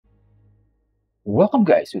Welcome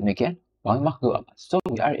guys, with me again, PanglimaKegelapan. So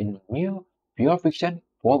we are in new pure fiction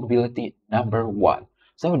Volubility number 1.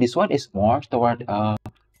 So this one is more toward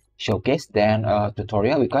showcase than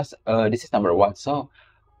tutorial because this is number 1. So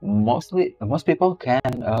most people can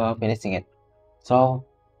finishing it. So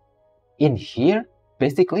in here,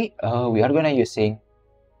 basically we are gonna using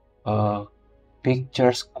uh,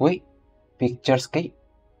 picturescape. Picturescape.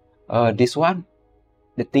 This one,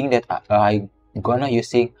 the thing that I gonna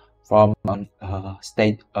using from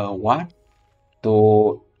stage 1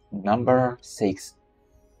 to number 6.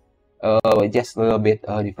 Just a little bit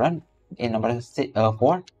different in number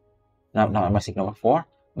 4, number 6, number 4,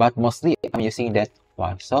 but mostly I'm using that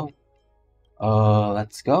one. So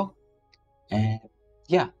let's go. And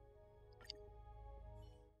yeah,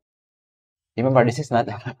 remember, this is not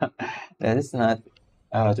this is not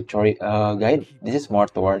tutorial guide. This is more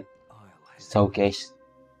toward showcase.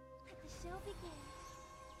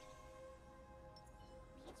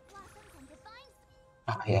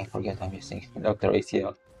 Yeah, I forget I'm using Dr.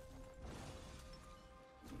 ACL.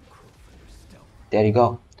 There you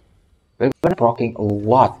go. We're gonna proccing a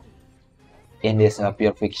lot in this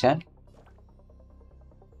pure fiction.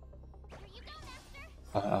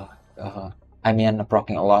 I mean,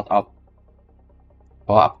 proccing a lot of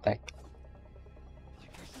follow-up tech.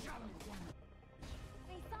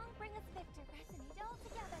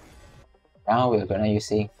 Now we're gonna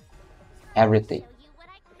using everything.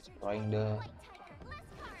 Destroying the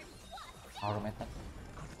power method.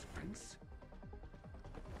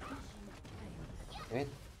 Wait.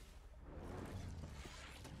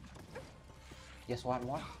 Just one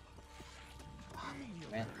more.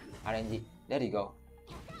 Man, RNG. There you go.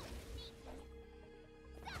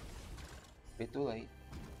 Bit too late.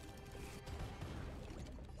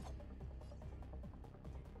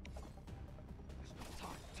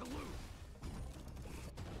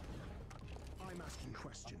 I'm asking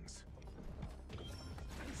questions.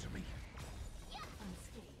 Answer me.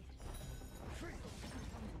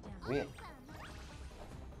 Wait.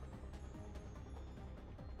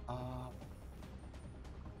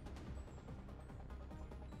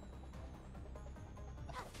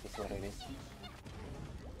 This is what it is.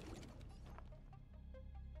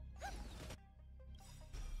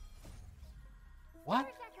 What?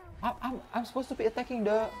 I'm supposed to be attacking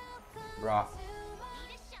the... Bruh.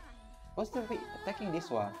 Supposed to be attacking this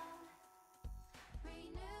one.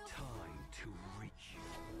 Time to reach.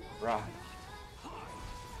 Bruh.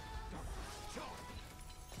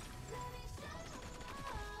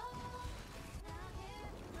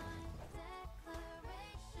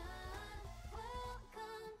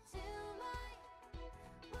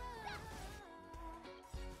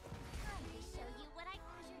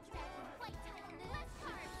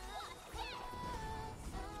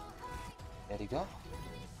 There you go.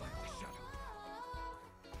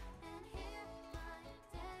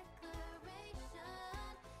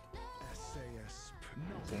 SAS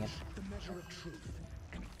knowledge, the measure of truth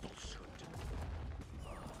and falsehood.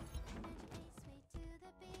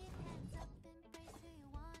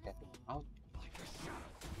 Get out.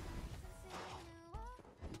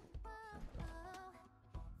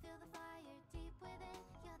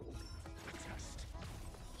 Test.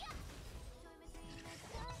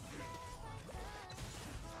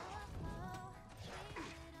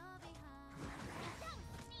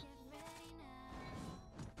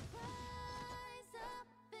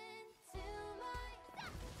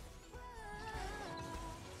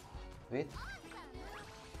 Wait.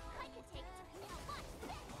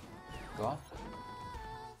 Go on.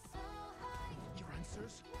 Your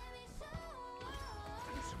answers?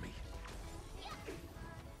 Answer me.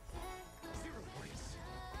 0 points.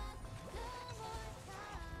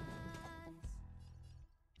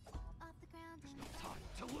 Time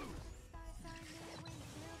to lose.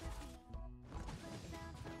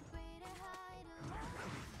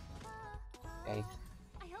 Okay.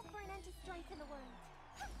 I hope for an end to strife in the world.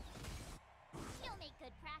 You'll make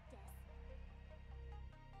good practice.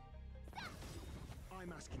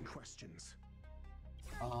 I'm asking questions.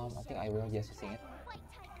 I think I will just sing it. White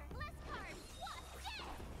tiger, less cards.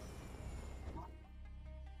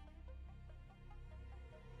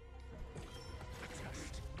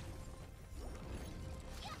 Test.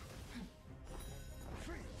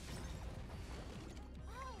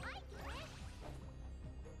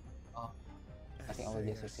 I think I will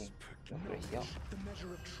just sing Dr. ACL. The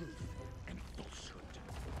measure of truth and falsehood.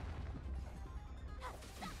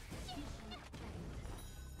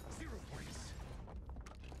 0 points.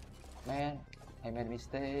 Man, I made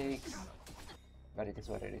mistakes. But it is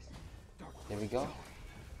what it is. There we go.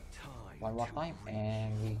 Time One more time,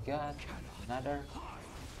 and we got another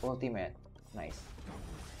ultimate. Nice.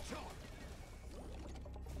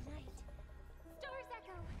 Night. Stars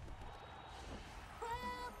echo.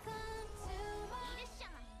 Welcome to my to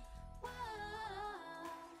shine. Whoa.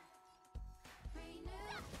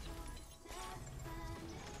 Renew.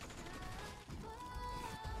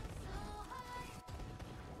 So high.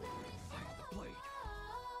 Let me show. Blade.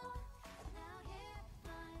 Now hear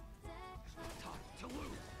my declaration. Time to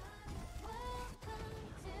lose. Welcome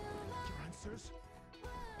to my Your answers?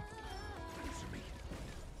 Answer me.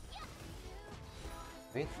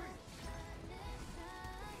 Wait.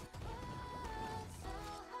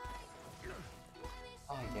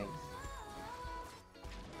 Oh, guys.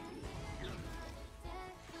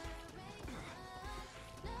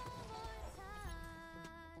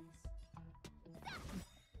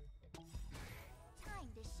 Time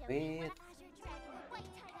to show Wait. you what Azure Dragon,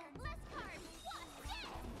 White Tiger, less cards, what's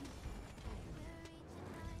dead?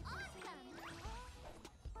 Awesome!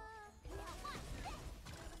 Now what's this?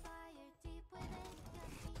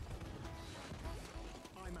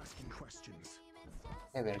 I'm asking questions.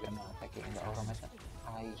 Okay, we're gonna attack in the aura method. I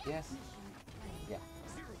guess. Yeah.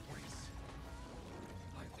 Zero points.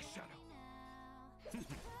 I am the shadow.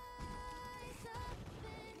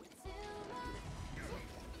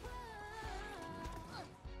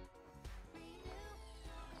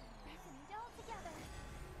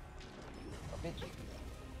 A bit.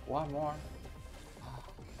 One more.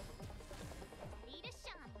 Ready to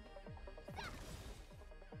shine.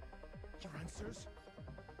 Your answers?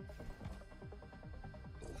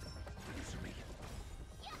 Answer me.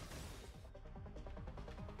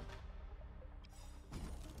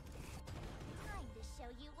 Time to show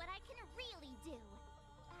you what I can really do.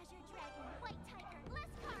 Azure Dragon, White Tiger,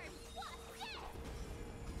 less cards, what's dead?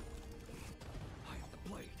 I am the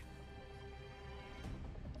blade.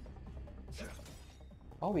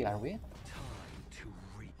 Oh, we are with. Time to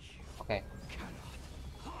reach. Okay. Cannot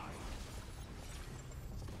hide.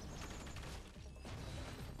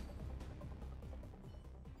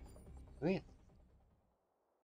 Wait.